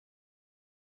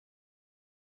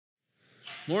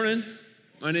Morning.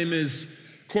 My name is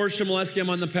Corey Shimoleski. I'm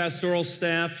on the pastoral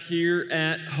staff here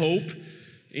at Hope.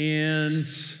 And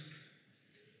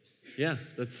yeah,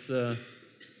 that's feel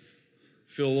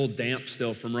a little damp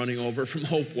still from running over from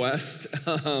Hope West.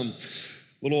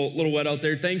 Little wet out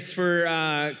there. Thanks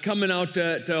for coming out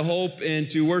to Hope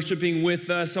and to worshiping with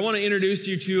us. I want to introduce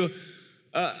you to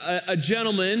a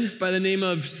gentleman by the name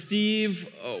of Steve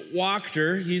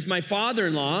Wachter. He's my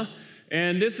father-in-law.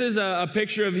 And this is a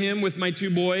picture of him with my two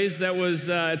boys. That was,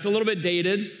 it's a little bit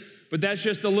dated, but that's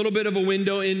just a little bit of a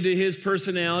window into his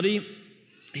personality.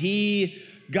 He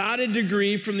got a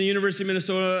degree from the University of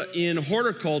Minnesota in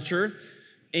horticulture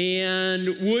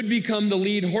and would become the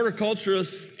lead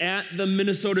horticulturist at the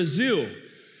Minnesota Zoo.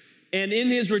 And in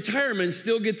his retirement,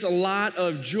 still gets a lot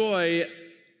of joy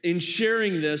in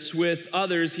sharing this with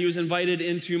others. He was invited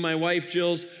into my wife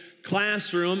Jill's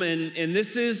classroom, and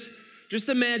this is, just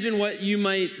imagine what you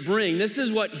might bring. This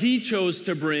is what he chose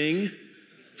to bring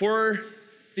for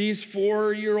these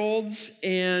 4-year-olds.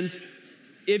 And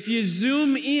if you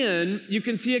zoom in, you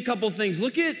can see a couple things.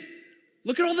 Look at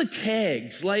all the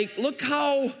tags. Like, look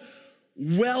how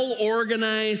well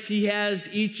organized he has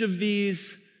each of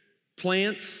these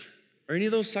plants. Are any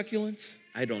of those succulents?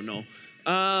 I don't know.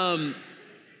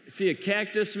 See a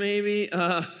cactus maybe?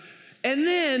 And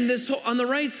then on the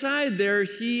right side there,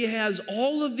 he has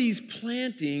all of these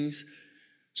plantings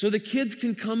so the kids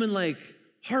can come and like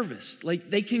harvest.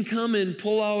 Like they can come and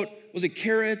pull out, was it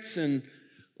carrots? And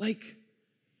like,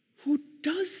 who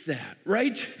does that,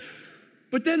 right?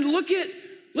 But then look at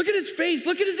his face,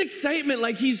 look at his excitement.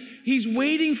 Like he's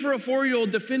waiting for a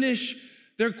 4-year-old to finish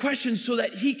their questions so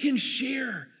that he can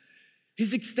share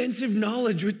his extensive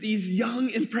knowledge with these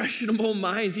young, impressionable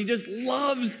minds. He just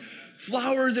loves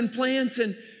flowers and plants.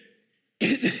 And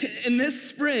in this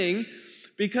spring,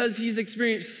 because he's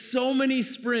experienced so many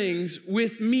springs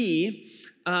with me,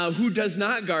 who does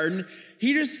not garden,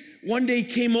 he just one day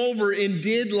came over and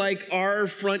did like our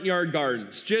front yard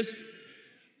gardens.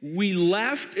 We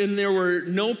left and there were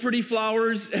no pretty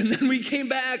flowers, and then we came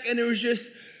back and it was just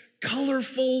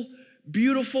colorful,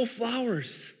 beautiful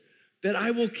flowers that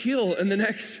I will kill in the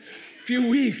next few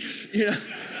weeks, you know.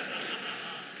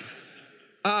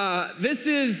 This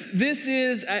is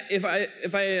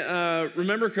if I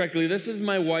remember correctly, this is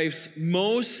my wife's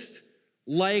most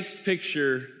liked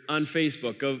picture on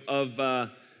Facebook of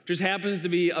just happens to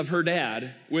be of her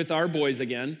dad with our boys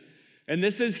again. And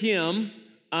this is him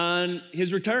on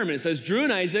his retirement. It says, Drew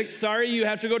and Isaac, sorry you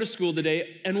have to go to school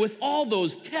today. And with all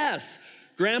those tests,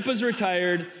 Grandpa's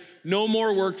retired, no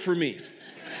more work for me.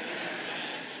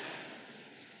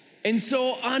 And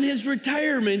so on his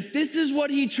retirement, this is what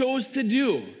he chose to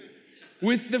do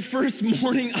with the first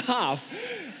morning off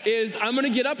is I'm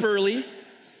gonna get up early,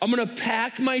 I'm gonna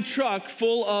pack my truck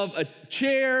full of a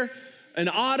chair, an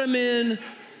ottoman,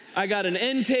 I got an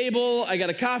end table, I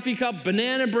got a coffee cup,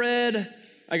 banana bread,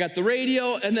 I got the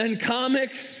radio, and then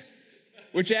comics,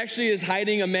 which actually is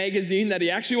hiding a magazine that he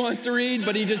actually wants to read,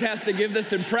 but he just has to give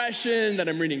this impression that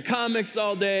I'm reading comics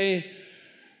all day.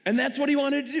 And that's what he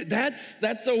wanted to do.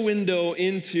 That's a window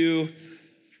into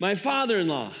my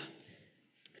father-in-law.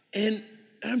 And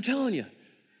I'm telling you,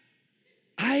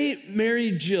 I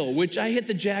married Jill, which I hit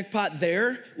the jackpot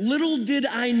there. Little did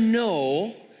I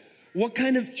know what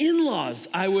kind of in-laws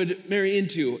I would marry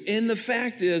into. And the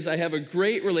fact is, I have a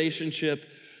great relationship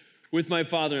with my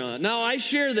father-in-law. Now, I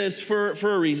share this for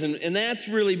a reason, and that's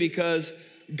really because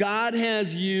God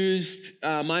has used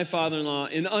my father-in-law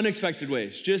in unexpected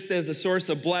ways, just as a source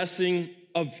of blessing,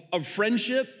 of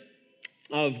friendship,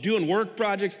 of doing work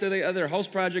projects together, house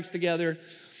projects together.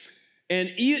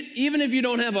 And even if you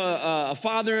don't have a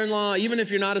father-in-law, even if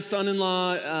you're not a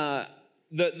son-in-law,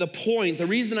 the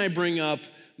reason I bring up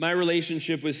my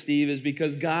relationship with Steve is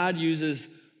because God uses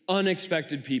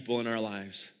unexpected people in our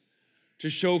lives to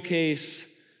showcase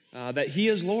that he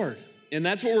is Lord. And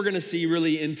that's what we're going to see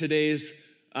really in today's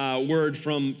word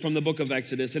from the book of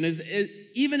Exodus. And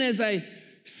even as I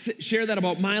share that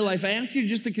about my life, I ask you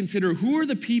just to consider, who are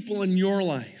the people in your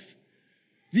life,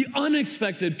 the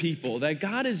unexpected people that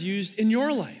God has used in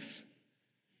your life.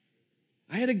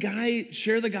 I had a guy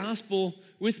share the gospel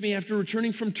with me after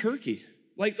returning from Turkey.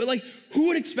 Like who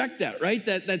would expect that, right?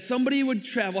 That somebody would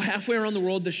travel halfway around the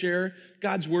world to share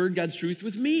God's word, God's truth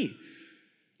with me.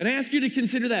 And I ask you to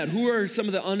consider that. Who are some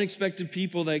of the unexpected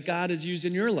people that God has used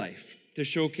in your life to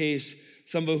showcase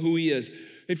some of who he is?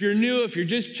 If you're new, if you're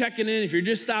just checking in, if you're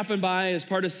just stopping by as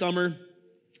part of summer,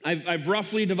 I've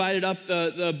roughly divided up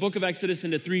the book of Exodus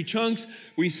into 3 chunks.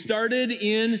 We started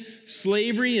in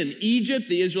slavery in Egypt.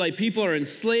 The Israelite people are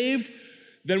enslaved.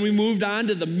 Then we moved on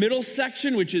to the middle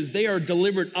section, which is they are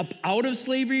delivered up out of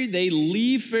slavery. They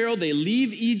leave Pharaoh, they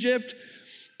leave Egypt.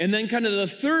 And then kind of the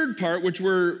third part, which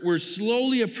we're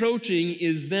slowly approaching,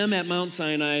 is them at Mount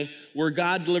Sinai, where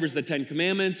God delivers the 10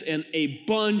 Commandments and a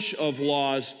bunch of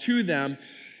laws to them.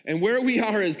 And where we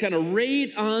are is kind of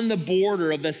right on the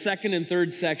border of the second and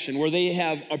third section, where they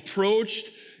have approached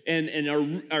and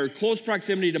are close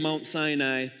proximity to Mount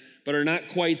Sinai, but are not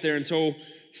quite there. And so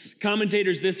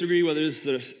commentators disagree whether this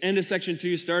is the end of section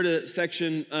 2, start of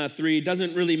section 3.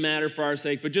 Doesn't really matter for our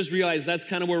sake, but just realize that's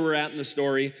kind of where we're at in the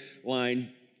storyline.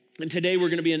 And today we're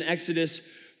going to be in Exodus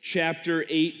chapter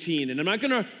 18. And I'm not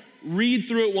going to read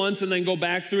through it once and then go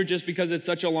back through it just because it's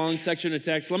such a long section of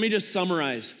text. Let me just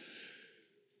summarize.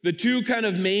 The two kind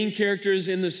of main characters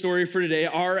in the story for today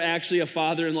are actually a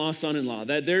father-in-law, son-in-law.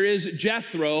 That there is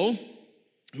Jethro,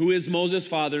 who is Moses'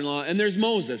 father-in-law, and there's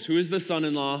Moses, who is the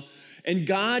son-in-law. And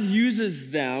God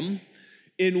uses them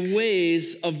in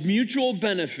ways of mutual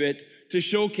benefit to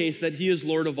showcase that he is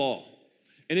Lord of all.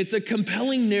 And it's a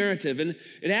compelling narrative. And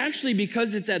it actually,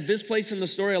 because it's at this place in the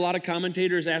story, a lot of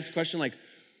commentators ask the question like,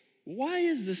 why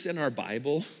is this in our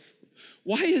Bible?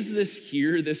 Why is this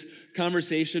here, this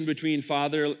conversation between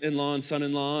father-in-law and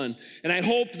son-in-law? And I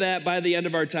hope that by the end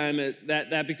of our time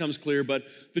that becomes clear. But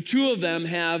the two of them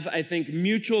have, I think,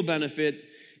 mutual benefit.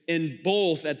 And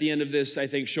both at the end of this, I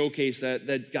think, showcase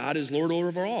that God is Lord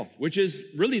over all, which is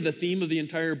really the theme of the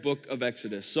entire book of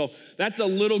Exodus. So that's a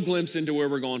little glimpse into where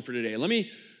we're going for today. Let me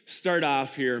start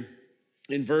off here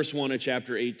in verse 1 of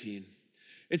chapter 18.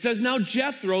 It says, "Now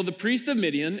Jethro, the priest of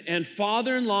Midian and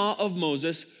father-in-law of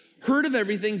Moses, heard of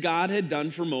everything God had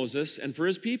done for Moses and for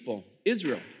his people,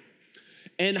 Israel,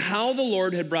 and how the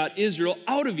Lord had brought Israel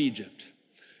out of Egypt.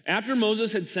 After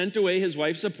Moses had sent away his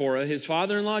wife Zipporah, his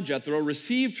father-in-law Jethro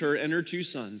received her and her 2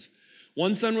 sons.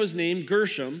 One son was named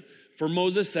Gershom, for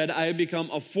Moses said, I have become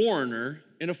a foreigner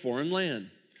in a foreign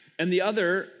land. And the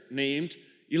other named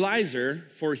Eliezer,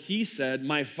 for he said,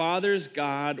 my father's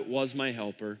God was my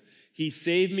helper. He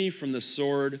saved me from the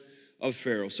sword of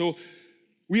Pharaoh." So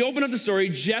we open up the story,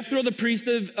 Jethro, the priest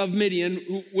of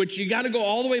Midian, which you got to go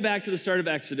all the way back to the start of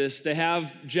Exodus to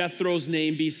have Jethro's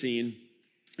name be seen.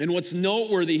 And what's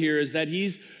noteworthy here is that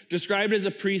he's described as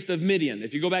a priest of Midian.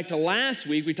 If you go back to last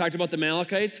week, we talked about the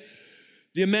Amalekites.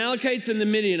 The Amalekites and the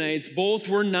Midianites both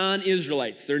were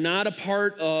non-Israelites. They're not a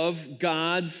part of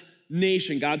God's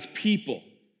nation, God's people.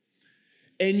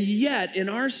 And yet, in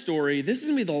our story, this is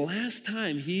going to be the last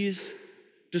time he's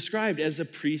described as a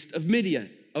priest of Midian.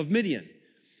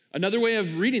 Another way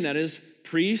of reading that is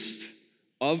priest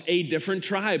of a different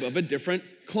tribe, of a different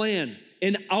clan.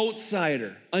 An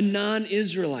outsider, a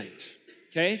non-Israelite,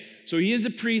 okay? So he is a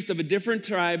priest of a different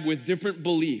tribe with different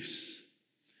beliefs.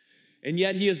 And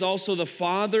yet he is also the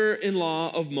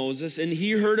father-in-law of Moses, and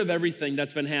he heard of everything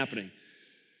that's been happening.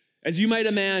 As you might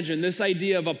imagine, this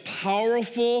idea of a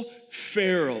powerful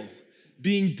Pharaoh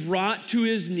being brought to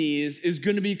his knees is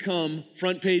going to become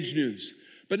front page news.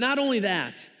 But not only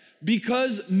that,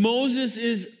 because Moses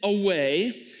is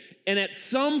away, and at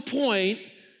some point,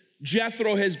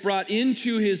 Jethro has brought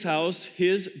into his house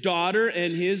his daughter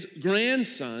and his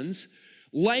grandsons.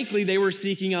 Likely they were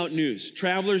seeking out news.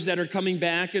 Travelers that are coming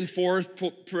back and forth,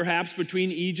 perhaps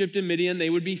between Egypt and Midian,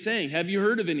 they would be saying, have you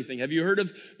heard of anything? Have you heard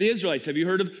of the Israelites? Have you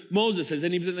heard of Moses? Has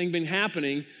anything been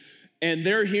happening? And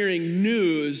they're hearing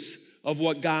news of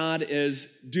what God is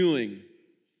doing.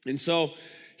 And so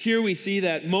here we see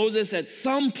that Moses at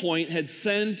some point had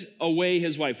sent away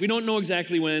his wife. We don't know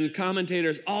exactly when.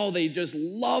 Commentators, they just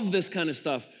love this kind of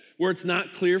stuff where it's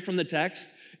not clear from the text.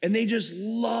 And they just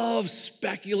love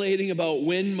speculating about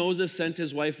when Moses sent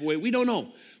his wife away. We don't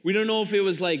know. We don't know if it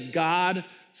was like God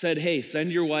said, hey,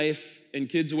 send your wife and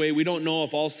kids away. We don't know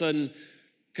if all of a sudden,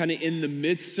 kind of in the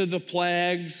midst of the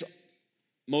plagues,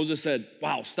 Moses said,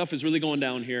 wow, stuff is really going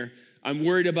down here. I'm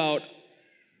worried about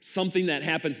something that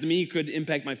happens to me could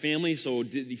impact my family, so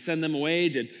did he send them away?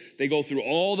 Did they go through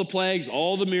all the plagues,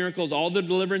 all the miracles, all the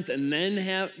deliverance, and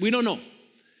then we don't know.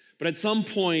 But at some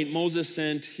point, Moses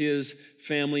sent his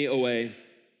family away,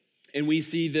 and we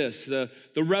see this, the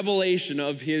revelation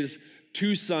of his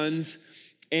 2 sons,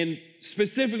 and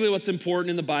specifically what's important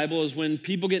in the Bible is when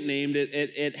people get named,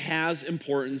 it has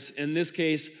importance. In this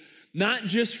case, not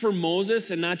just for Moses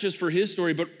and not just for his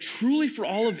story, but truly for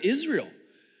all of Israel.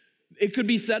 It could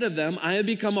be said of them, I have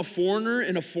become a foreigner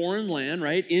in a foreign land,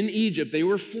 right? In Egypt, they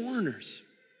were foreigners.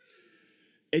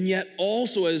 And yet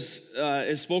also as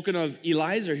spoken of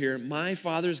Eliezer here, my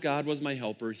father's God was my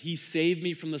helper. He saved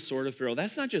me from the sword of Pharaoh.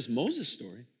 That's not just Moses'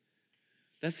 story.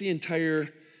 That's the entire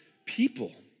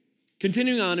people.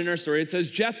 Continuing on in our story, it says,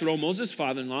 Jethro, Moses'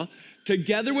 father-in-law,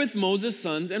 together with Moses'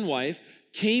 sons and wife,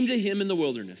 came to him in the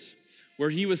wilderness, where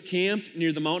he was camped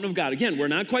near the mountain of God. Again, we're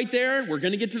not quite there. We're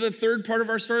going to get to the third part of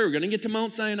our story. We're going to get to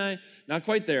Mount Sinai. Not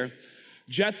quite there.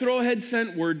 Jethro had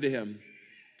sent word to him,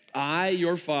 I,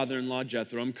 your father-in-law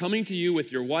Jethro, am coming to you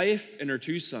with your wife and her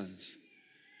 2 sons.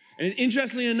 And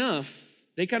interestingly enough,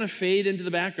 they kind of fade into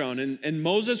the background. And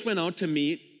Moses went out to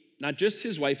meet not just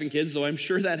his wife and kids, though I'm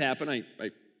sure that happened. I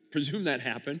presume that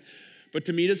happened. But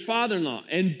to meet his father-in-law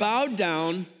and bowed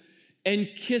down and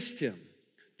kissed him.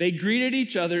 They greeted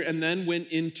each other and then went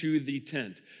into the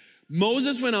tent.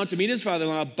 Moses went out to meet his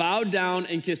father-in-law, bowed down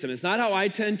and kissed him. It's not how I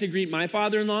tend to greet my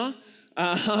father-in-law,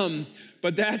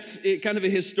 but that's kind of a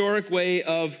historic way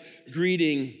of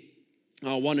greeting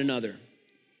one another.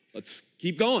 Let's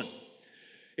keep going.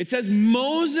 It says,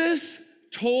 Moses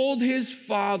told his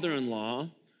father-in-law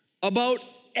about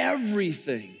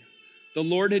everything the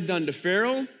Lord had done to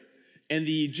Pharaoh and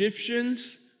the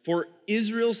Egyptians for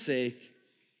Israel's sake,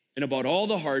 and about all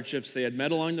the hardships they had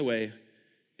met along the way,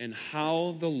 and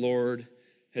how the Lord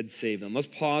had saved them. Let's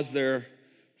pause there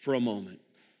for a moment.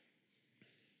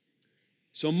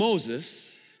 So Moses,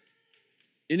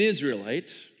 an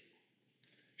Israelite,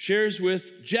 shares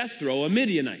with Jethro, a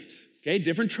Midianite, okay,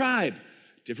 different tribe,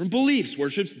 different beliefs,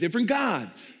 worships different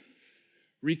gods,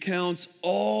 recounts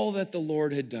all that the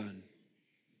Lord had done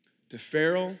to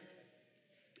Pharaoh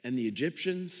and the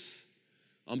Egyptians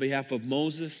on behalf of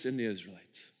Moses and the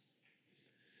Israelites.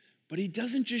 But he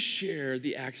doesn't just share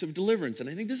the acts of deliverance, and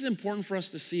I think this is important for us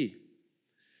to see.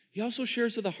 He also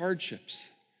shares of the hardships,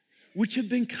 which have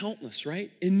been countless,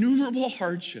 right? Innumerable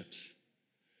hardships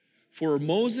for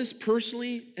Moses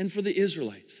personally and for the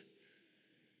Israelites.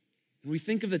 And we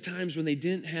think of the times when they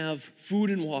didn't have food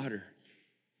and water,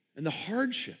 and the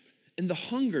hardship and the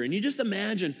hunger. And you just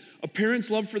imagine a parent's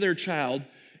love for their child,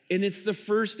 and it's the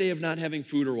first day of not having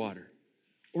food or water,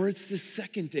 or it's the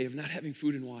second day of not having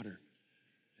food and water.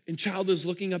 And child is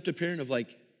looking up to parent of like,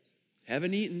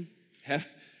 haven't eaten,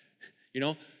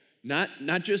 not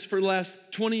just for the last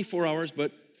 24 hours,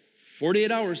 but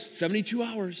 48 hours, 72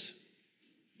 hours.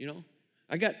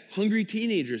 I got hungry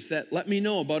teenagers that let me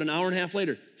know about an hour and a half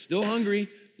later, still hungry,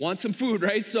 want some food,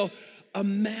 right? So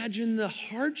imagine the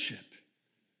hardship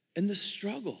and the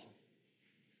struggle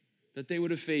that they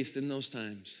would have faced in those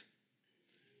times.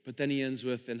 But then he ends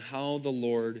with, and how the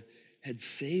Lord had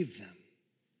saved them.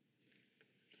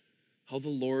 How the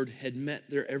Lord had met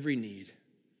their every need.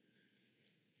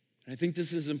 And I think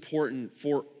this is important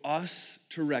for us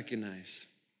to recognize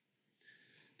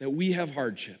that we have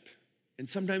hardship. And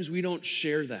sometimes we don't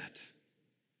share that.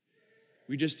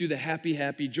 We just do the happy,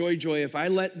 happy, joy, joy. If I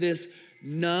let this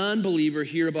non-believer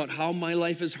hear about how my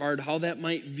life is hard, how that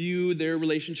might view their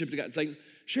relationship to God, it's like,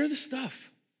 share the stuff.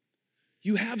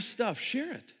 You have stuff,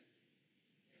 share it.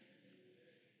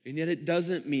 And yet it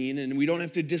doesn't mean, and we don't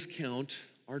have to discount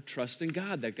our trust in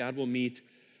God, that God will meet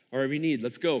our every need.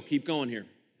 Let's go, keep going here.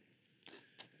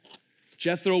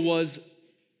 Jethro was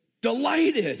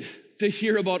delighted to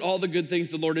hear about all the good things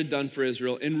the Lord had done for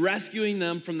Israel in rescuing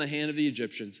them from the hand of the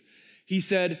Egyptians. He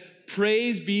said,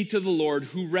 praise be to the Lord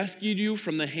who rescued you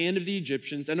from the hand of the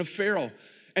Egyptians and of Pharaoh,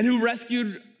 and who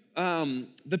rescued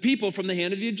the people from the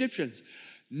hand of the Egyptians.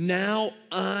 Now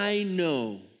I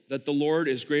know that the Lord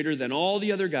is greater than all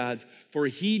the other gods, for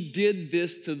he did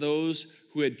this to those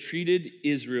who had treated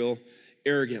Israel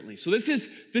arrogantly. So this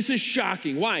is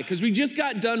shocking. Why? Because we just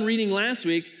got done reading last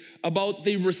week about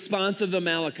the response of the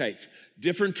Amalekites.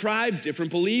 Different tribe,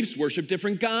 different beliefs, worship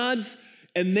different gods,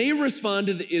 and they respond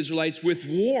to the Israelites with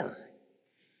war.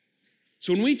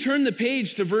 So when we turn the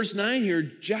page to verse 9 here,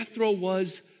 Jethro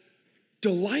was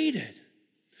delighted.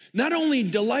 Not only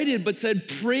delighted, but said,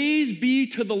 praise be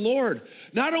to the Lord.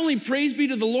 Not only praise be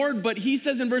to the Lord, but he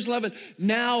says in verse 11,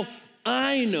 now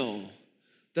I know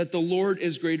that the Lord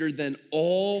is greater than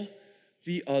all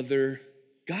the other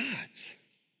gods.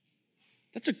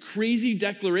 That's a crazy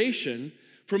declaration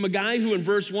from a guy who in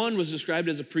verse 1 was described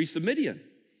as a priest of Midian.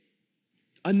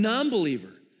 A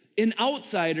non-believer, an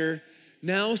outsider,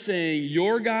 now saying,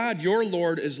 your God, your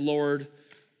Lord is Lord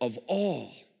of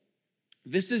all.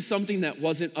 This is something that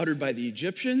wasn't uttered by the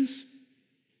Egyptians.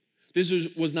 This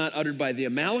was not uttered by the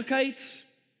Amalekites.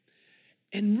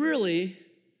 And really,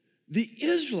 the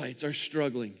Israelites are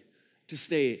struggling to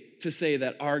say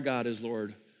that our God is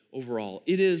Lord over all.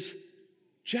 It is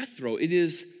Jethro. It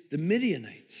is the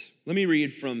Midianites. Let me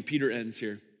read from Peter Enns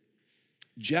here.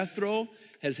 Jethro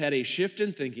has had a shift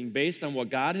in thinking based on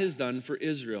what God has done for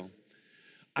Israel.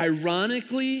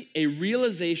 Ironically, a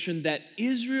realization that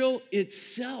Israel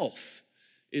itself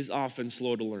is often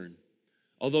slow to learn.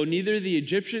 Although neither the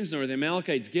Egyptians nor the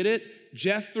Amalekites get it,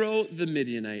 Jethro the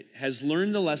Midianite has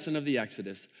learned the lesson of the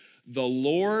Exodus. The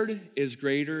Lord is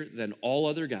greater than all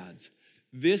other gods.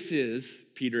 This is,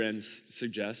 Peter Enns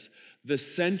suggests, the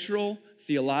central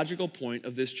theological point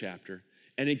of this chapter,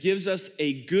 and it gives us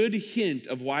a good hint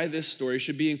of why this story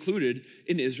should be included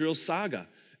in Israel's saga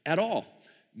at all.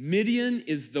 Midian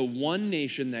is the one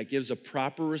nation that gives a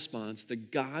proper response to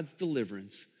God's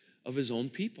deliverance of his own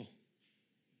people.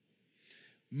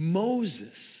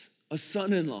 Moses, a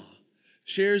son-in-law,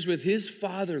 shares with his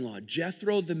father-in-law,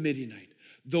 Jethro the Midianite,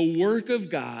 the work of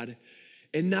God.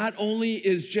 And not only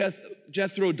is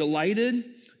Jethro delighted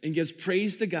and gives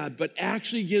praise to God, but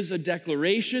actually gives a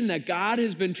declaration that God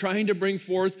has been trying to bring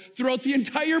forth throughout the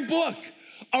entire book,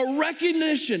 a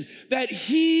recognition that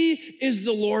he is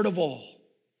the Lord of all.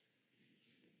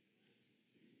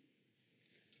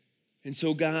 And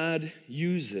so God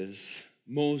uses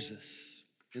Moses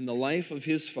in the life of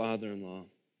his father-in-law,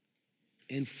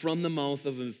 and from the mouth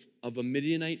of a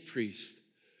Midianite priest,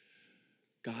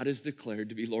 God is declared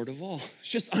to be Lord of all. It's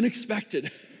just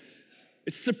unexpected.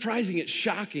 It's surprising, it's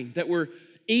shocking that we're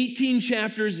 18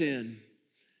 chapters in,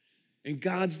 and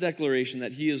God's declaration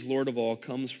that he is Lord of all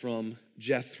comes from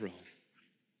Jethro.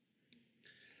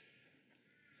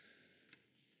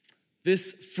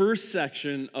 This first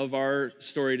section of our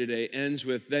story today ends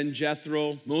with, then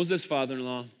Jethro, Moses'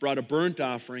 father-in-law, brought a burnt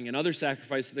offering and other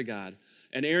sacrifices to God.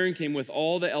 And Aaron came with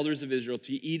all the elders of Israel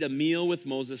to eat a meal with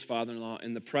Moses' father-in-law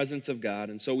in the presence of God.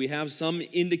 And so we have some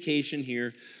indication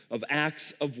here of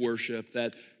acts of worship,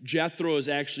 that Jethro is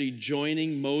actually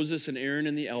joining Moses and Aaron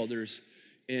and the elders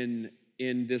in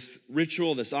this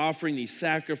ritual, this offering, these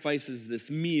sacrifices, this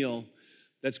meal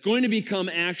that's going to become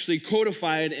actually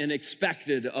codified and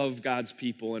expected of God's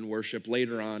people in worship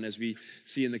later on, as we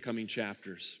see in the coming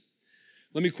chapters.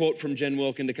 Let me quote from Jen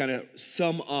Wilkin to kind of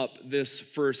sum up this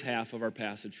first half of our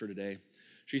passage for today.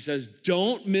 She says,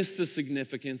 don't miss the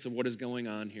significance of what is going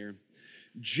on here.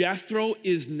 Jethro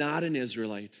is not an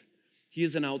Israelite. He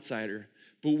is an outsider.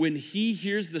 But when he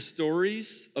hears the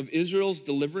stories of Israel's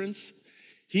deliverance,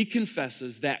 he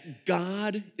confesses that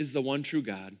God is the one true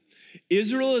God.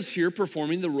 Israel is here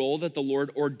performing the role that the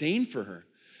Lord ordained for her.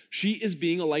 She is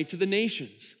being a light to the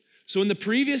nations. So in the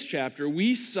previous chapter,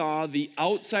 we saw the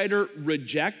outsider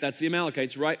reject, that's the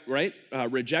Amalekites,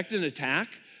 reject and attack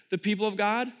the people of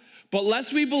God. But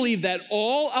lest we believe that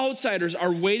all outsiders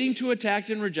are waiting to attack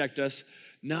and reject us,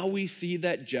 now we see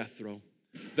that Jethro,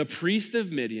 the priest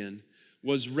of Midian,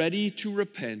 was ready to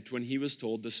repent when he was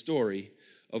told the story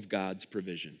of God's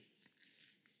provision.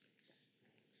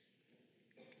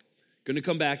 Going to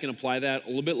come back and apply that a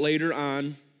little bit later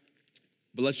on.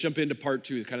 But let's jump into part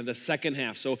two, kind of the second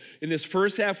half. So in this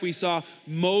first half, we saw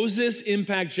Moses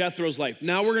impact Jethro's life.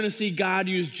 Now we're going to see God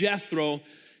use Jethro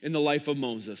in the life of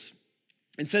Moses.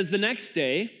 It says the next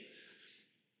day,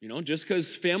 just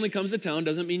because family comes to town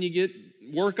doesn't mean you get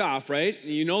work off, right?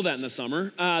 You know that in the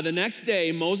summer. The next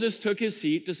day, Moses took his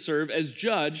seat to serve as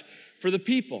judge for the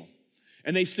people.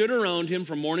 And they stood around him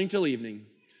from morning till evening.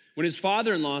 When his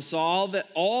father-in-law saw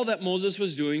all that Moses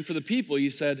was doing for the people, he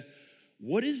said,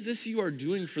 "What is this you are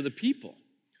doing for the people?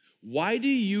 Why do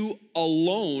you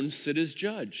alone sit as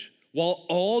judge, while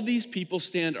all these people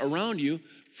stand around you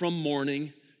from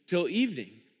morning till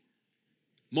evening?"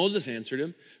 Moses answered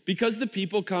him, "Because the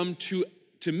people come to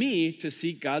me to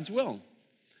seek God's will.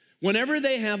 Whenever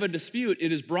they have a dispute,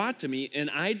 it is brought to me, and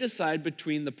I decide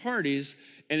between the parties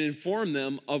and inform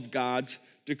them of God's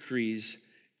decrees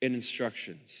and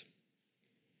instructions."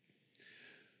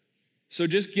 So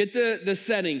just get the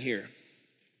setting here.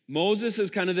 Moses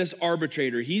is kind of this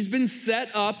arbitrator. He's been set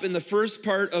up in the first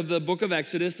part of the book of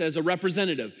Exodus as a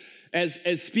representative,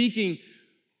 as speaking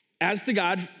as to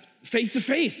God face to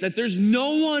face, that there's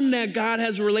no one that God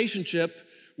has a relationship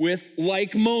with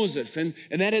like Moses. And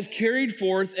that has carried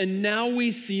forth, and now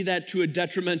we see that to a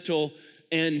detrimental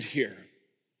end here.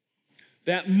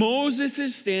 That Moses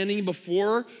is standing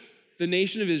before the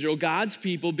nation of Israel, God's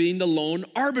people, being the lone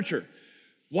arbiter.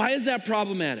 Why is that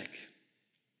problematic?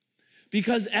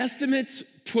 Because estimates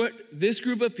put this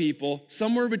group of people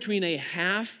somewhere between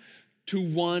 0.5 to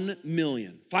 1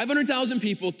 million. 500,000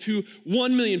 people to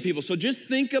 1 million people. So just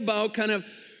think about kind of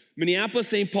Minneapolis,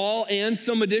 St. Paul, and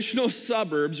some additional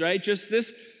suburbs, right? Just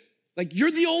this, like,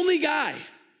 you're the only guy.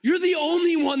 You're the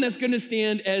only one that's going to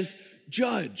stand as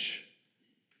judge.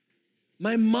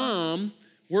 My mom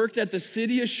worked at the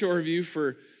city of Shoreview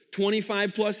for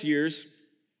 25 plus years,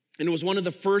 and was one of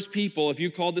the first people, if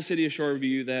you called the city of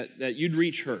Shoreview, that you'd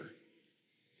reach her.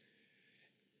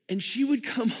 And she would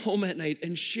come home at night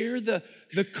and share the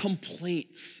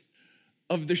complaints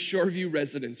of the Shoreview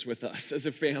residents with us as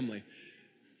a family.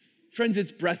 Friends,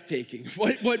 it's breathtaking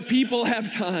what people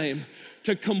have time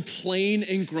to complain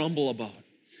and grumble about.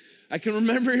 I can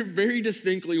remember very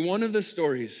distinctly one of the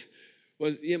stories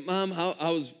was, yeah, Mom, how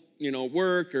was,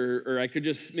 work, or I could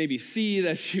just maybe see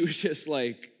that she was just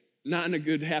like not in a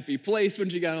good, happy place when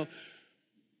she got home.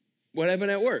 What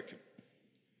happened at work?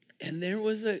 And there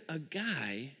was a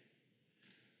guy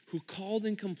who called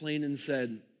and complained and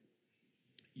said,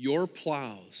 your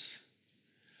plows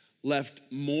left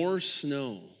more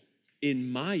snow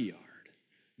in my yard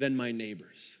than my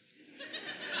neighbor's.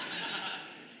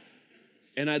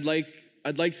 And I'd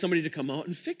like somebody to come out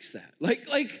and fix that.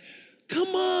 Like,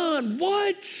 come on,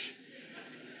 what?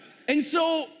 And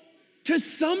so, to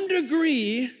some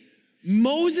degree,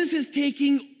 Moses is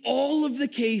taking all of the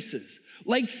cases,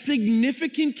 like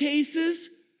significant cases,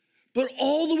 but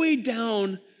all the way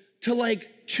down to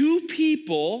like two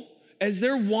people as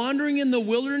they're wandering in the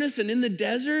wilderness and in the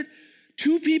desert,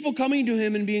 two people coming to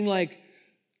him and being like,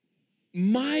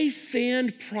 my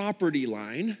sand property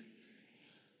line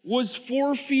was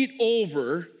 4 feet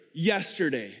over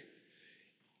yesterday.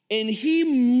 And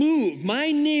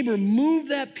my neighbor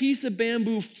moved that piece of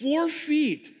bamboo 4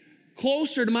 feet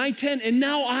closer to my tent, and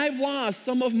now I've lost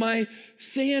some of my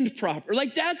sand property.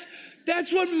 Like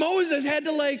that's what Moses had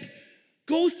to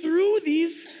go through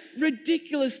these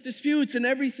ridiculous disputes and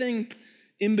everything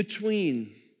in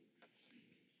between.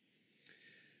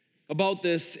 About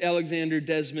this, Alexander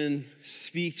Desmond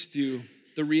speaks to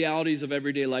the realities of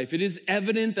everyday life. It is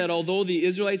evident that although the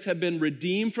Israelites have been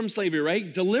redeemed from slavery,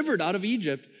 right, delivered out of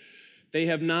Egypt, they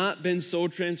have not been so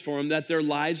transformed that their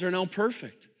lives are now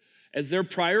perfect. As their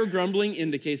prior grumbling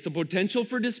indicates, the potential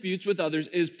for disputes with others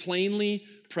is plainly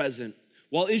present.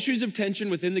 While issues of tension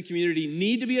within the community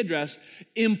need to be addressed,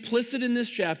 implicit in this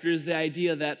chapter is the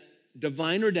idea that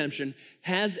divine redemption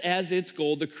has as its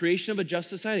goal the creation of a just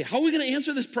society. How are we going to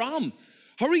answer this problem?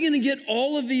 How are we going to get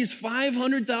all of these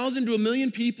 500,000 to 1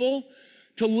 million people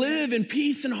to live in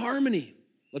peace and harmony?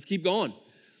 Let's keep going.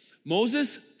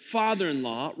 Moses'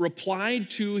 father-in-law replied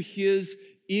to his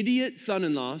Israelite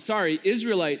son-in-law,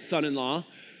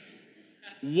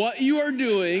 what you are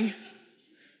doing,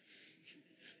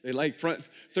 they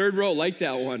third row liked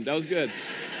that one. That was good,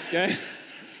 okay?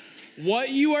 What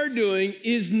you are doing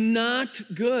is not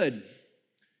good.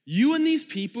 You and these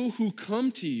people who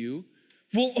come to you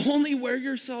will only wear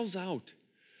yourselves out.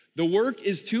 The work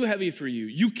is too heavy for you.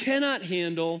 You cannot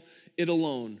handle it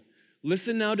alone.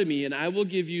 Listen now to me, and I will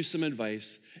give you some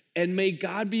advice, and may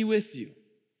God be with you.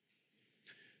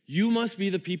 You must be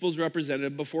the people's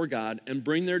representative before God and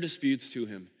bring their disputes to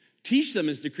him. Teach them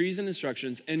his decrees and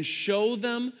instructions and show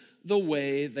them the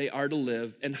way they are to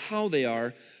live and how they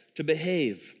are to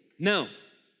behave. Now,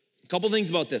 a couple things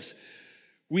about this.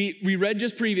 We read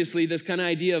just previously this kind of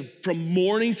idea of from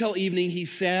morning till evening, he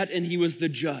sat and he was the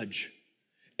judge.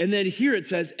 And then here it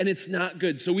says, and it's not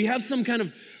good. So we have some kind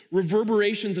of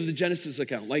reverberations of the Genesis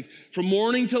account, like from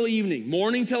morning till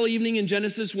evening in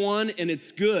Genesis 1, and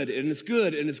it's good, and it's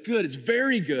good, and it's good. It's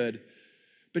very good.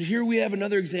 But here we have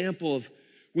another example of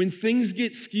when things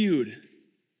get skewed,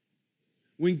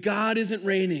 when God isn't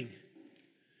reigning,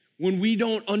 when we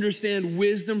don't understand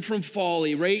wisdom from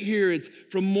folly. Right here, it's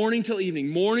from morning till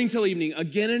evening,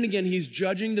 again and again, he's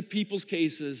judging the people's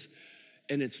cases,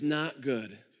 and it's not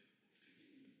good.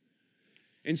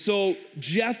 And so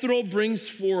Jethro brings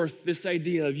forth this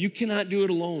idea of you cannot do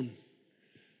it alone.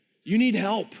 You need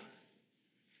help.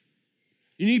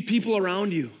 You need people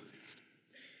around you.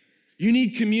 You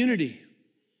need community.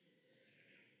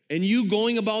 And you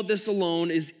going about this alone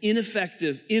is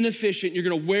ineffective, inefficient. You're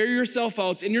going to wear yourself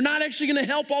out, and you're not actually going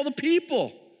to help all the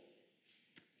people.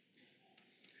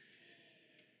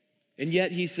 And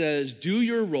yet he says, do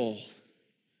your role,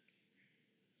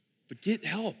 but get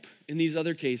help in these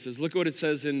other cases. Look what it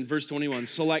says in verse 21.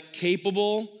 Select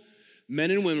capable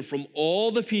men and women from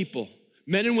all the people,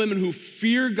 men and women who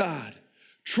fear God,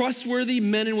 trustworthy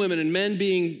men and women, and men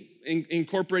being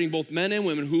incorporating both men and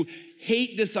women who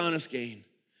hate dishonest gain,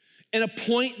 and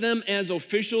appoint them as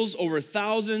officials over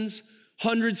thousands,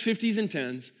 hundreds, fifties, and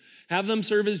tens. Have them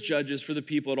serve as judges for the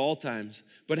people at all times,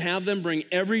 but have them bring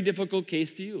every difficult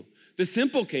case to you. The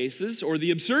simple cases or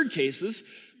the absurd cases,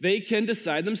 they can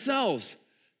decide themselves.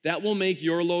 That will make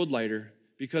your load lighter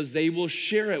because they will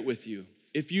share it with you.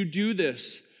 If you do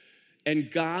this,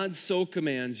 and God so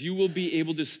commands, you will be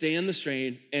able to stand the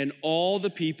strain, and all the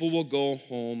people will go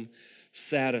home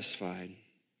satisfied.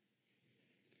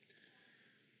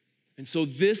 And so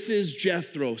this is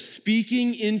Jethro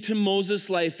speaking into Moses'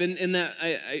 life, and that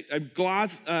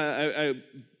I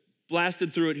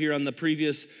blasted through it here on the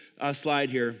previous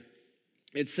slide here.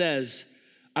 It says,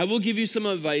 I will give you some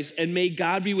advice, and may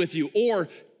God be with you. Or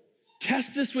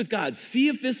test this with God. See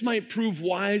if this might prove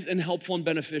wise and helpful and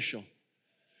beneficial.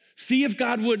 See if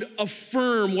God would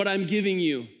affirm what I'm giving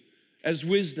you as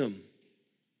wisdom.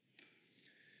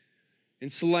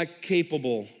 And select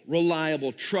capable,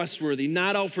 reliable, trustworthy,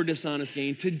 not out for dishonest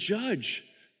gain, to judge,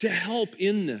 to help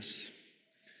in this.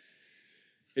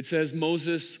 It says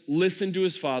Moses listened to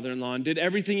his father-in-law and did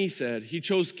everything he said. He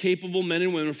chose capable men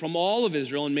and women from all of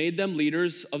Israel and made them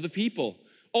leaders of the people.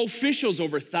 Officials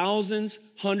over thousands,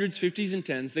 hundreds, fifties, and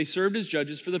tens. They served as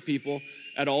judges for the people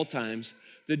at all times.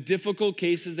 The difficult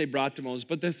cases they brought to Moses,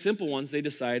 but the simple ones they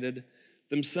decided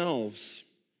themselves.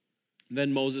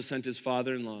 Then Moses sent his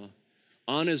father-in-law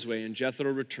on his way, and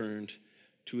Jethro returned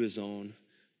to his own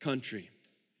country.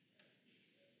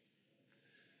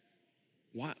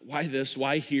 Why this?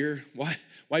 Why here?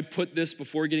 Why put this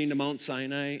before getting to Mount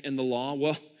Sinai and the law?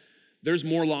 Well, there's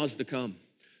more laws to come.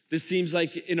 This seems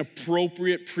like an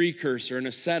appropriate precursor and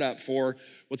a setup for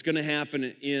what's going to happen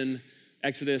in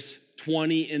Exodus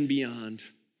 20 and beyond.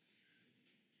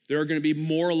 There are going to be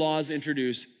more laws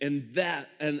introduced, and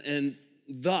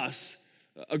thus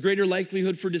a greater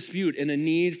likelihood for dispute and a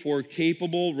need for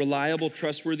capable, reliable,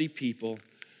 trustworthy people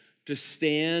to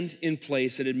stand in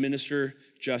place and administer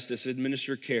justice,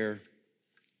 administer care.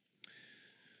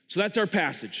 So that's our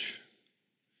passage.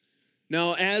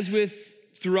 Now, as with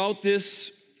throughout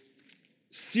this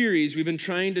series, we've been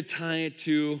trying to tie it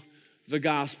to the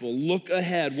gospel. Look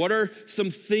ahead. What are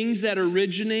some things that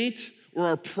originate or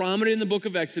are prominent in the book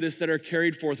of Exodus that are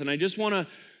carried forth? And I just want to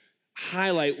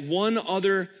highlight one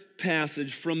other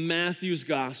passage from Matthew's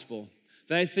gospel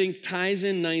that I think ties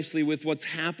in nicely with what's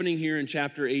happening here in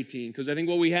chapter 18. Because I think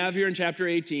what we have here in chapter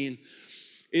 18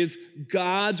 is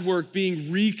God's work being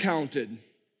recounted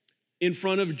in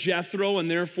front of Jethro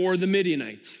and therefore the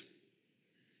Midianites,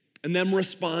 and them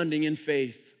responding in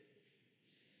faith.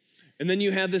 And then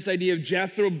you have this idea of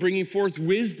Jethro bringing forth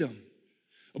wisdom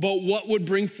about what would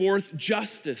bring forth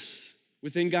justice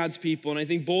within God's people. And I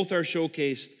think both are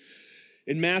showcased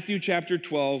in Matthew chapter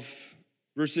 12,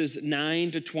 verses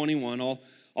 9 to 21.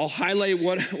 I'll highlight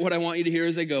what I want you to hear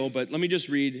as I go, but let me just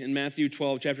read in Matthew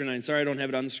 12, chapter 9. Sorry, I don't have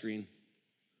it on the screen.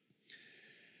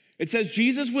 It says,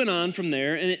 Jesus went on from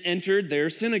there and entered their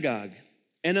synagogue.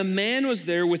 And a man was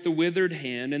there with a withered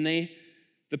hand, and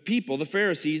the people, the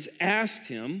Pharisees, asked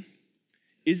him,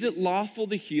 is it lawful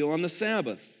to heal on the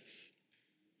Sabbath?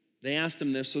 They asked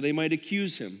him this so they might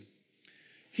accuse him.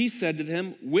 He said to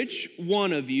them, which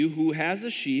one of you who has a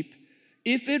sheep,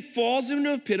 if it falls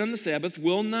into a pit on the Sabbath,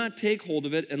 will not take hold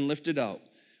of it and lift it out?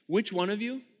 Which one of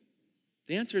you?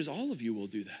 The answer is all of you will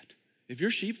do that. If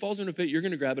your sheep falls into a pit, you're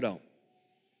going to grab it out.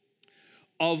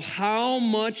 Of how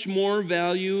much more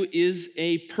value is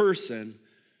a person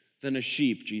than a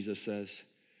sheep, Jesus says.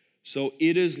 So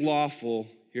it is lawful,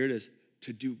 here it is,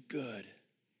 to do good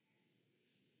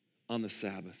on the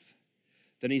Sabbath.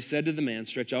 Then he said to the man,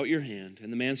 stretch out your hand.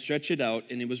 And the man stretched it out,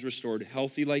 and it was restored,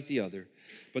 healthy like the other.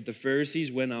 But the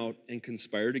Pharisees went out and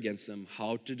conspired against them,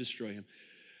 how to destroy him.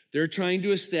 They're trying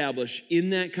to establish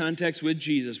in that context with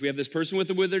Jesus, we have this person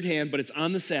with a withered hand, but it's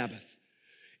on the Sabbath.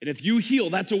 And if you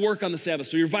heal, that's a work on the Sabbath.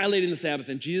 So you're violating the Sabbath.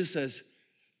 And Jesus says,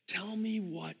 tell me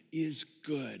what is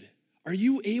good. Are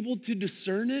you able to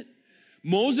discern it?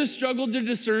 Moses struggled to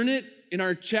discern it in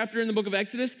our chapter in the book of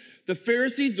Exodus. The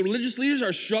Pharisees, the religious leaders,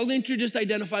 are struggling to just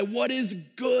identify what is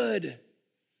good.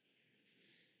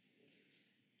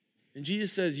 And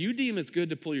Jesus says, you deem it's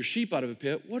good to pull your sheep out of a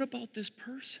pit. What about this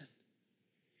person?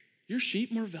 Your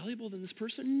sheep more valuable than this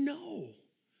person? No.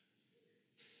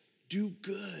 Do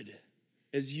good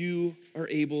as you are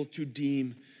able to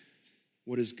deem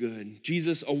what is good.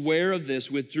 Jesus, aware of this,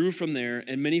 withdrew from there,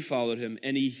 and many followed him,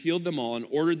 and he healed them all and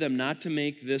ordered them not to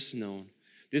make this known.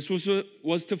 This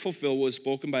was to fulfill what was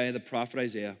spoken by the prophet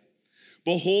Isaiah.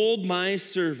 Behold my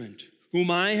servant,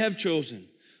 whom I have chosen,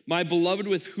 my beloved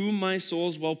with whom my soul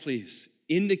is well pleased.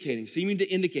 Seeming to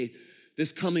indicate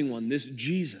this coming one, this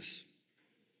Jesus.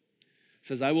 It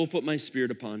says, I will put my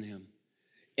spirit upon him,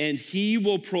 and he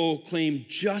will proclaim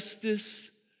justice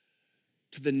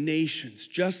to the nations,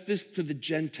 justice to the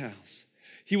Gentiles.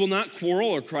 He will not quarrel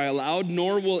or cry aloud,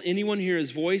 nor will anyone hear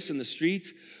his voice in the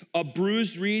streets. A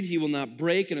bruised reed he will not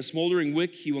break, and a smoldering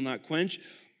wick he will not quench,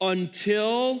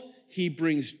 until he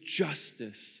brings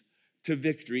justice to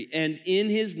victory. And in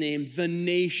his name, the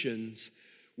nations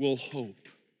will hope.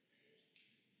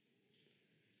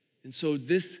 And so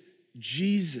this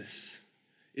Jesus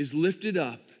is lifted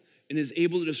up and is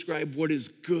able to describe what is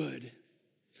good.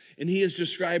 And he is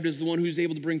described as the one who's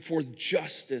able to bring forth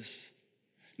justice,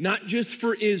 not just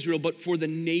for Israel, but for the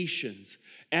nations.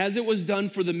 As it was done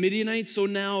for the Midianites, so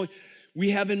now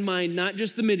we have in mind not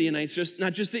just the Midianites,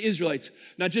 not just the Israelites,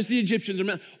 not just the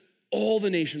Egyptians, all the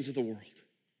nations of the world.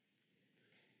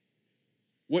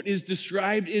 what is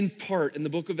described in part in the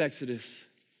book of Exodus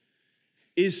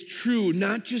is true,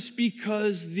 not just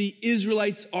because the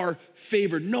Israelites are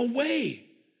favored. No way.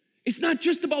 It's not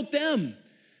just about them.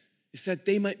 It's that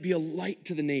they might be a light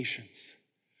to the nations.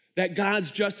 That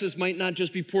God's justice might not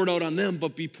just be poured out on them,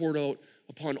 but be poured out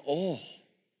upon all.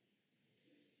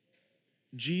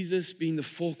 Jesus being the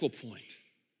focal point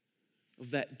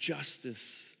of that justice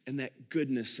and that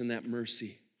goodness and that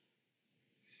mercy.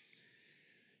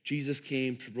 Jesus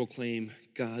came to proclaim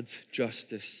God's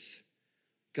justice,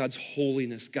 God's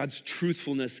holiness, God's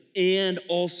truthfulness, and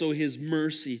also his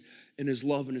mercy and his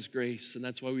love and his grace. And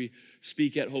that's why we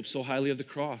speak at Hope so highly of the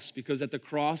cross, because at the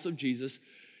cross of Jesus,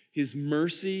 his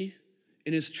mercy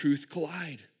and his truth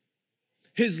collide.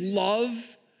 His love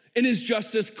and his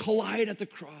justice collide at the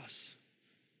cross.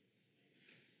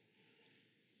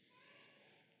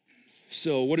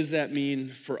 So what does that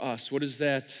mean for us? What does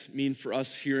that mean for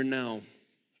us here and now?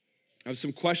 I have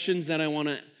some questions that I want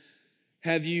to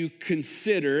have you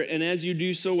consider, and as you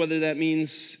do so, whether that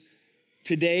means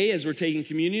today as we're taking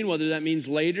communion, whether that means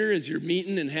later as you're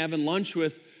meeting and having lunch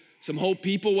with some Hope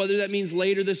people, whether that means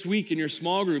later this week in your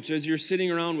small groups, as you're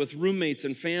sitting around with roommates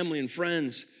and family and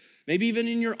friends, maybe even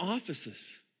in your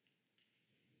offices.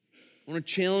 I want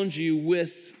to challenge you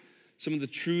with some of the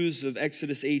truths of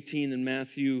Exodus 18 and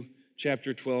Matthew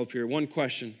chapter 12 here. One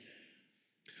question.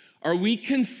 Are we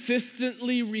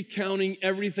consistently recounting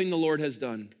everything the Lord has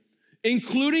done,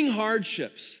 including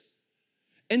hardships,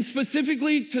 and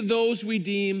specifically to those we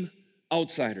deem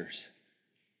outsiders?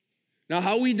 Now,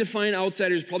 how we define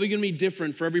outsiders is probably going to be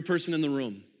different for every person in the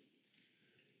room.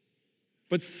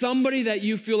 But somebody that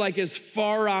you feel like is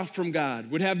far off from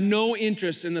God, would have no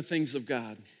interest in the things of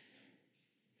God.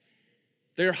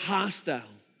 They're hostile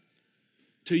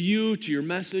to you, to your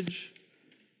message.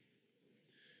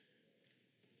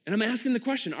 And I'm asking the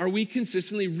question, are we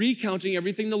consistently recounting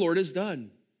everything the Lord has done,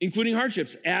 including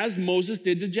hardships, as Moses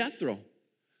did to Jethro?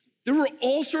 There were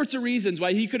all sorts of reasons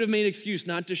why he could have made an excuse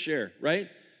not to share, right?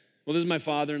 Well, this is my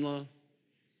father-in-law.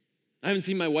 I haven't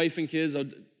seen my wife and kids. I'll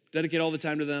dedicate all the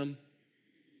time to them.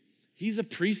 He's a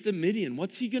priest of Midian.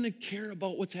 What's he going to care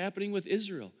about what's happening with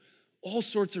Israel? All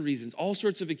sorts of reasons, all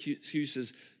sorts of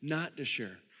excuses not to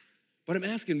share. But I'm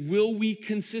asking, will we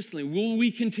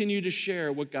continue to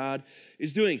share what God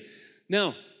is doing?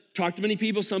 Now, talk to many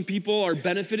people. Some people are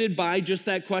benefited by just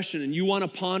that question, and you want to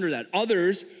ponder that.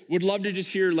 Others would love to just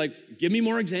hear, like, give me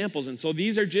more examples. And so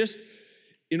these are just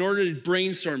in order to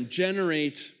brainstorm,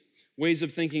 generate ways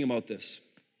of thinking about this.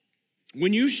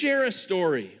 When you share a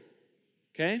story,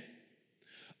 okay,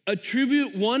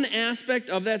 attribute one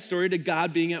aspect of that story to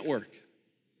God being at work.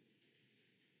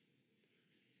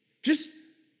 Just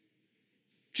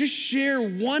share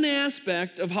one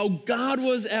aspect of how God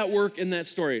was at work in that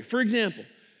story. For example,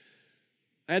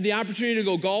 I had the opportunity to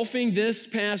go golfing this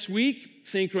past week,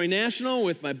 St. Croix National,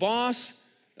 with my boss,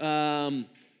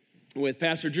 with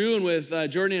Pastor Drew, and with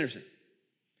Jordan Anderson.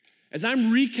 As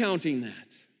I'm recounting that,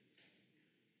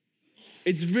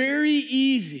 it's very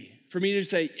easy for me to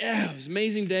say, yeah, it was an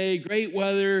amazing day, great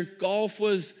weather, golf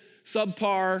was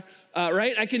subpar,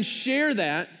 right? I can share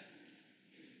that.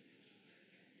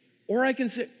 Or I can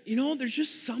say, there's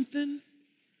just something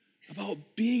about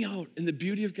being out in the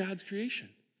beauty of God's creation.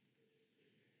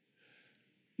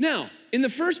 Now, in the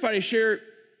first part I share,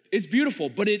 it's beautiful,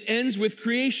 but it ends with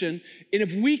creation. And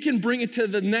if we can bring it to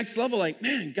the next level, like,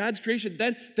 man, God's creation,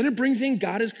 then it brings in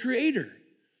God as creator.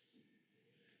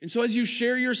 And so as you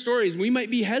share your stories, we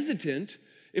might be hesitant.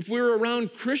 If we're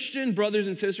around Christian brothers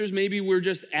and sisters, maybe we're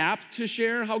just apt to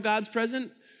share how God's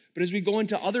present. But as we go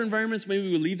into other environments,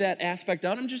 maybe we'll leave that aspect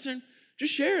out.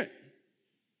 Just share it.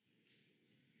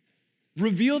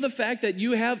 Reveal the fact that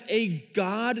you have a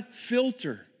God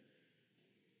filter,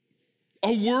 a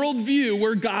worldview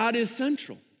where God is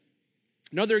central.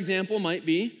 Another example might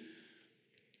be,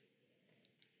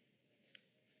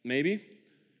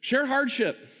 share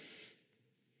hardship.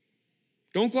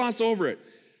 Don't gloss over it.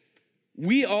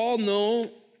 We all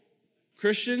know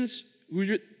Christians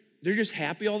who they're just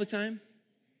happy all the time.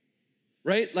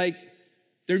 Right? Like,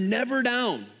 they're never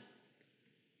down.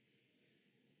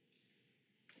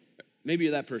 Maybe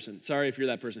you're that person. Sorry if you're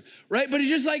that person. Right? But it's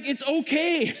just like, it's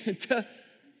okay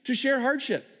to share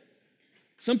hardship.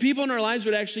 Some people in our lives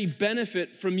would actually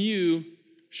benefit from you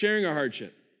sharing a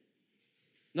hardship.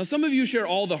 Now, some of you share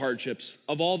all the hardships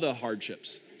of all the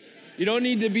hardships. You don't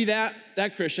need to be that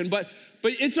Christian, but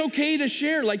it's okay to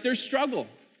share, like, their struggle.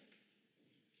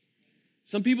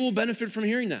 Some people will benefit from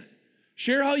hearing that.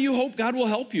 Share how you hope God will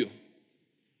help you.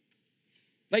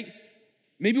 Like,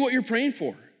 maybe what you're praying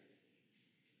for.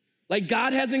 Like,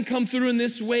 God hasn't come through in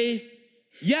this way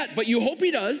yet, but you hope he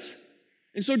does.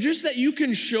 And so just that you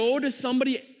can show to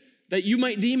somebody that you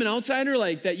might deem an outsider,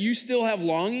 like that you still have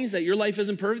longings, that your life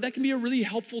isn't perfect, that can be a really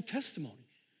helpful testimony.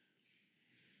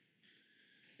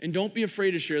 And don't be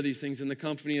afraid to share these things in the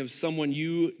company of someone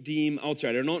you deem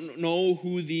outsider. I don't know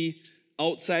who the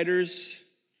outsiders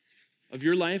of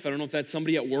your life, I don't know if that's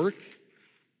somebody at work,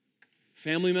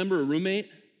 family member, or roommate,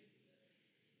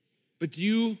 but do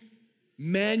you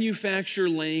manufacture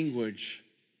language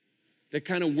that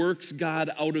kind of works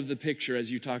God out of the picture as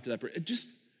you talk to that person?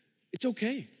 It's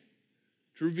okay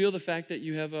to reveal the fact that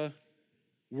you have a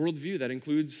worldview that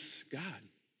includes God.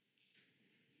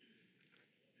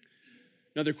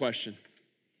 Another question.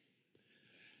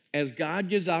 As God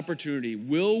gives opportunity,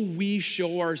 will we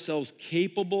show ourselves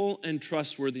capable and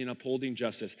trustworthy in upholding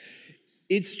justice?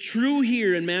 It's true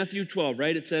here in Matthew 12,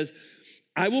 right? It says,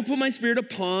 I will put my spirit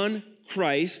upon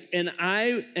Christ,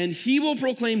 and he will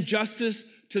proclaim justice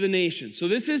to the nations. So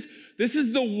this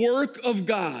is the work of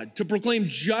God, to proclaim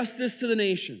justice to the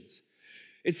nations.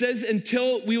 It says,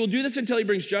 we will do this until he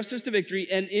brings justice to victory,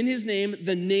 and in his name,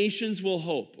 the nations will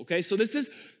hope. Okay, so this is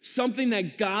something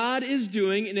that God is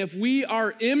doing, and if we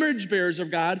are image bearers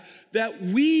of God, that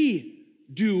we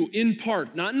do in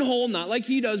part, not in whole, not like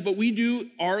he does, but we do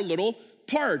our little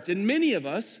part. And many of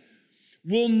us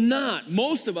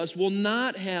most of us will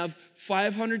not have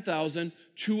 500,000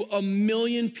 to 1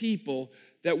 million people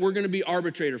that we're going to be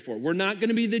arbitrator for. We're not going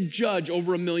to be the judge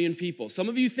over 1 million people. Some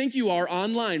of you think you are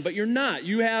online, but you're not.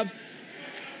 You have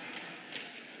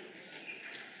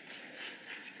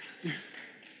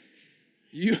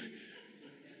you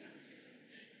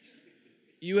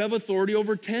have authority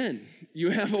over 10.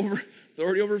 You have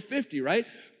authority over 50, right?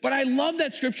 But I love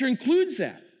that scripture includes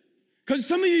that. Because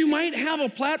some of you might have a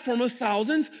platform of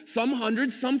thousands, some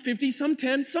hundreds, some 50, some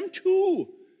 10, some 2.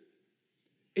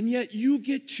 And yet you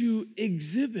get to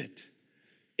exhibit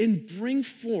and bring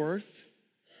forth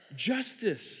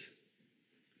justice,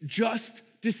 just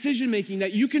decision-making,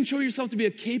 that you can show yourself to be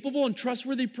a capable and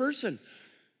trustworthy person.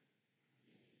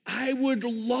 I would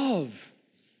love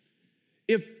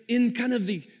if in kind of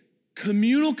the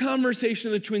communal conversation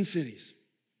of the Twin Cities,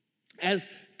 as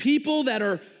people that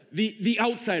are the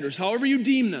outsiders, however you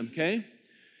deem them, okay?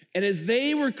 And as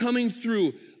they were coming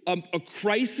through a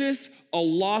crisis, a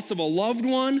loss of a loved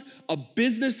one, a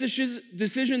business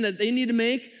decision that they need to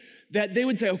make, that they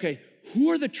would say, okay, who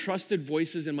are the trusted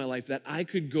voices in my life that I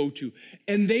could go to?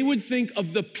 And they would think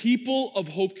of the people of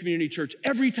Hope Community Church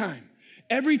every time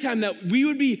that we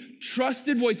would be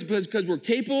trusted voices because we're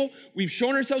capable, we've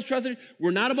shown ourselves trusted,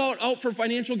 we're not out for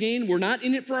financial gain, we're not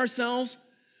in it for ourselves,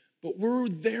 but we're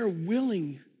there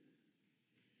willing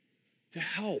to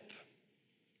help.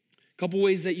 A couple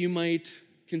ways that you might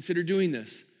consider doing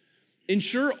this.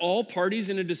 Ensure all parties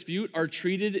in a dispute are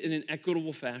treated in an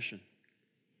equitable fashion.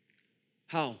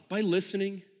 How? By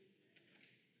listening,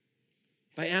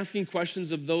 by asking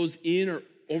questions of those in or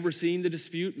overseeing the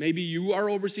dispute. Maybe you are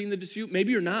overseeing the dispute.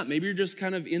 Maybe you're not. Maybe you're just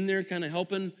kind of in there, kind of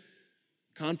helping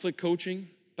conflict coaching.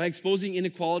 By exposing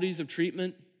inequalities of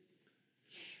treatment.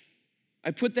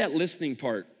 I put that listening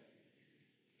part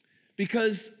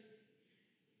because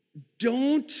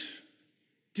don't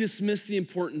dismiss the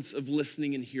importance of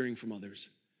listening and hearing from others.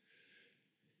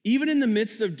 Even in the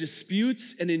midst of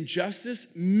disputes and injustice,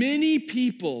 many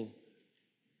people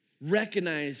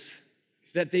recognize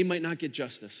that they might not get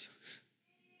justice.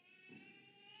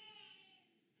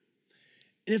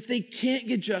 And if they can't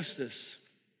get justice,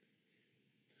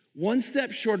 one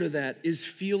step short of that is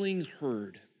feeling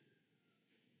heard.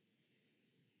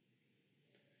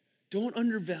 Don't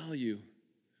undervalue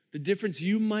the difference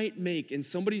you might make in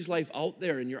somebody's life out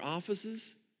there in your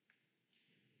offices,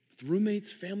 with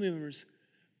roommates, family members,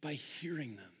 by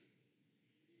hearing them.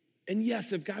 And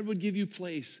yes, if God would give you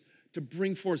place to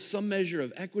bring forth some measure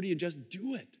of equity, and just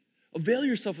do it. Avail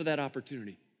yourself of that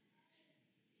opportunity.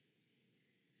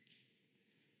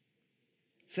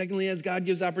 Secondly, as God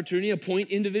gives opportunity, appoint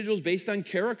individuals based on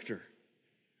character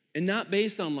and not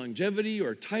based on longevity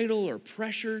or title or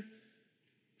pressure.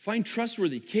 Find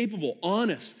trustworthy, capable,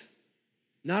 honest,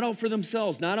 not out for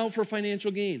themselves, not out for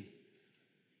financial gain.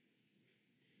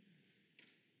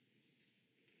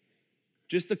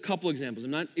 Just a couple examples.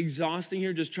 I'm not exhausting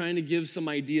here, just trying to give some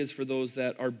ideas for those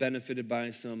that are benefited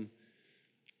by some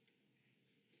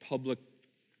public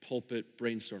pulpit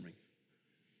brainstorming.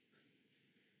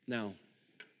 Now,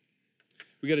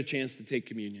 we got a chance to take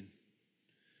communion.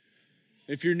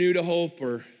 If you're new to Hope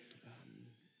or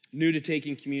new to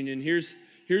taking communion, here's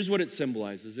what it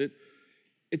symbolizes.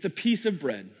 It's a piece of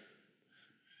bread.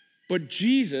 But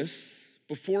Jesus,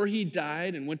 before he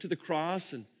died and went to the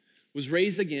cross and was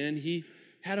raised again, he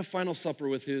had a final supper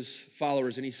with his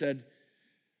followers, and he said,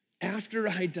 after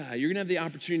I die, you're going to have the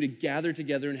opportunity to gather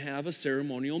together and have a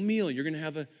ceremonial meal. You're going to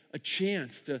have a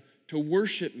chance to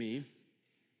worship me,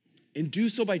 and do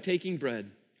so by taking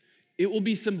bread. It will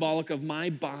be symbolic of my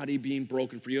body being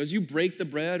broken for you. As you break the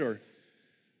bread or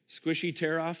squishy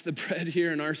tear off the bread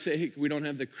here, in our sake, we don't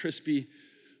have the crispy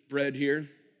bread here.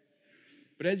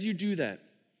 But as you do that,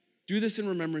 do this in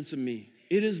remembrance of me.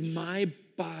 It is my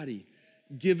body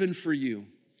given for you.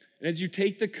 And as you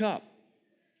take the cup,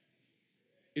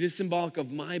 it is symbolic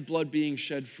of my blood being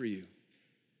shed for you.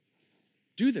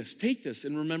 Do this, take this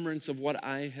in remembrance of what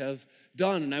I have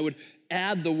done. And I would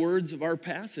add the words of our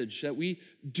passage that we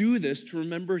do this to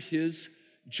remember his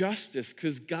justice,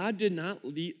 because God did not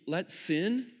let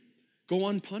sin go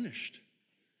unpunished.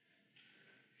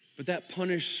 But that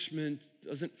punishment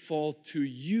doesn't fall to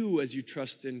you as you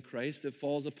trust in Christ. It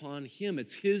falls upon him.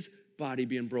 It's his body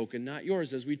being broken, not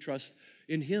yours, as we trust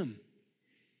in him.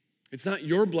 It's not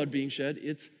your blood being shed,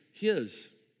 it's his.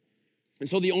 And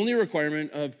so the only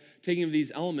requirement of taking of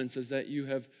these elements is that you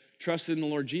have trusted in the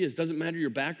Lord Jesus. Doesn't matter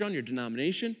your background, your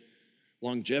denomination,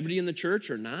 longevity in the church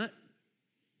or not.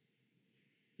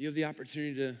 You have the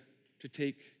opportunity to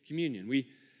take communion. We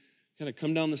kind of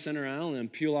come down the center aisle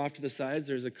and peel off to the sides.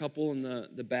 There's a couple in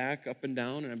the back, up and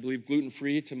down, and I believe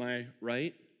gluten-free to my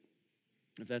right,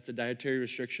 if that's a dietary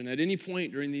restriction. At any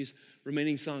point during these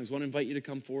remaining songs, I want to invite you to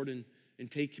come forward and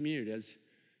take communion as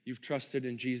you've trusted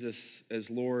in Jesus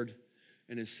as Lord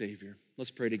and as Savior.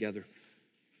 Let's pray together.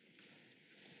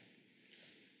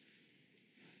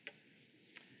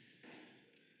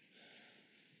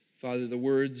 Father, the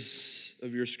words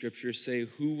of your scripture say,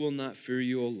 "Who will not fear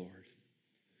you, O Lord,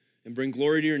 and bring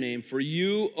glory to your name? For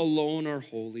you alone are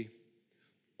holy.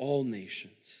 All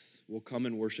nations will come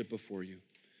and worship before you.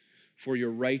 For your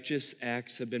righteous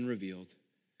acts have been revealed.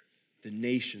 The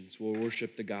nations will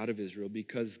worship the God of Israel,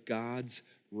 because God's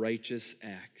righteous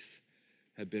acts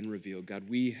have been revealed." God,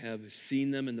 we have seen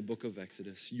them in the book of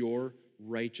Exodus, your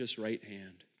righteous right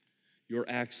hand, your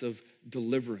acts of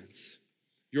deliverance,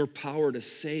 your power to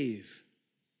save.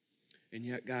 And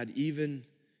yet, God, even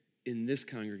in this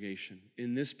congregation,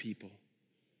 in this people,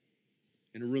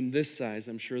 in a room this size,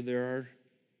 I'm sure there are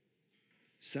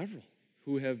several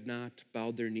who have not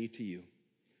bowed their knee to you,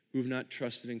 who have not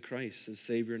trusted in Christ as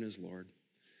Savior and as Lord.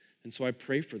 And so I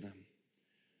pray for them,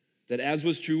 that as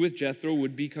was true with Jethro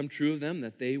would become true of them,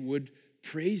 that they would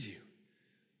praise you,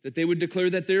 that they would declare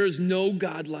that there is no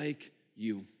God like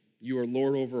you. You are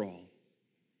Lord over all.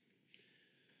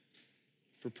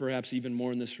 For perhaps even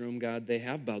more in this room, God, they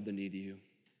have bowed the knee to you.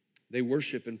 They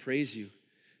worship and praise you.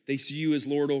 They see you as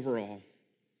Lord over all.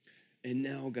 And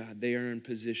now, God, they are in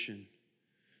position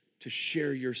to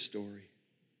share your story,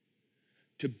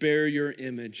 to bear your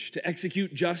image, to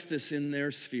execute justice in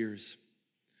their spheres.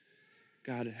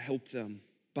 God, help them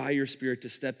by your Spirit to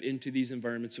step into these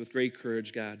environments with great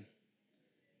courage, God.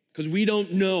 Because we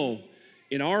don't know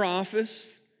in our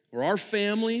office or our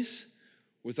families,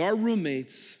 with our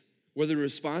roommates, whether the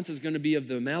response is going to be of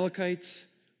the Amalekites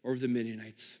or of the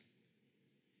Midianites,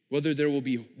 whether there will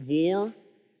be war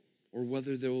or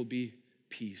whether there will be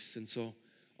peace. And so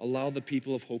allow the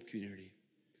people of Hope Community,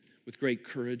 with great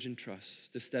courage and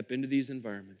trust, to step into these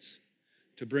environments,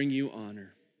 to bring you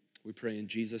honor. We pray in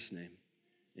Jesus' name,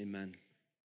 amen.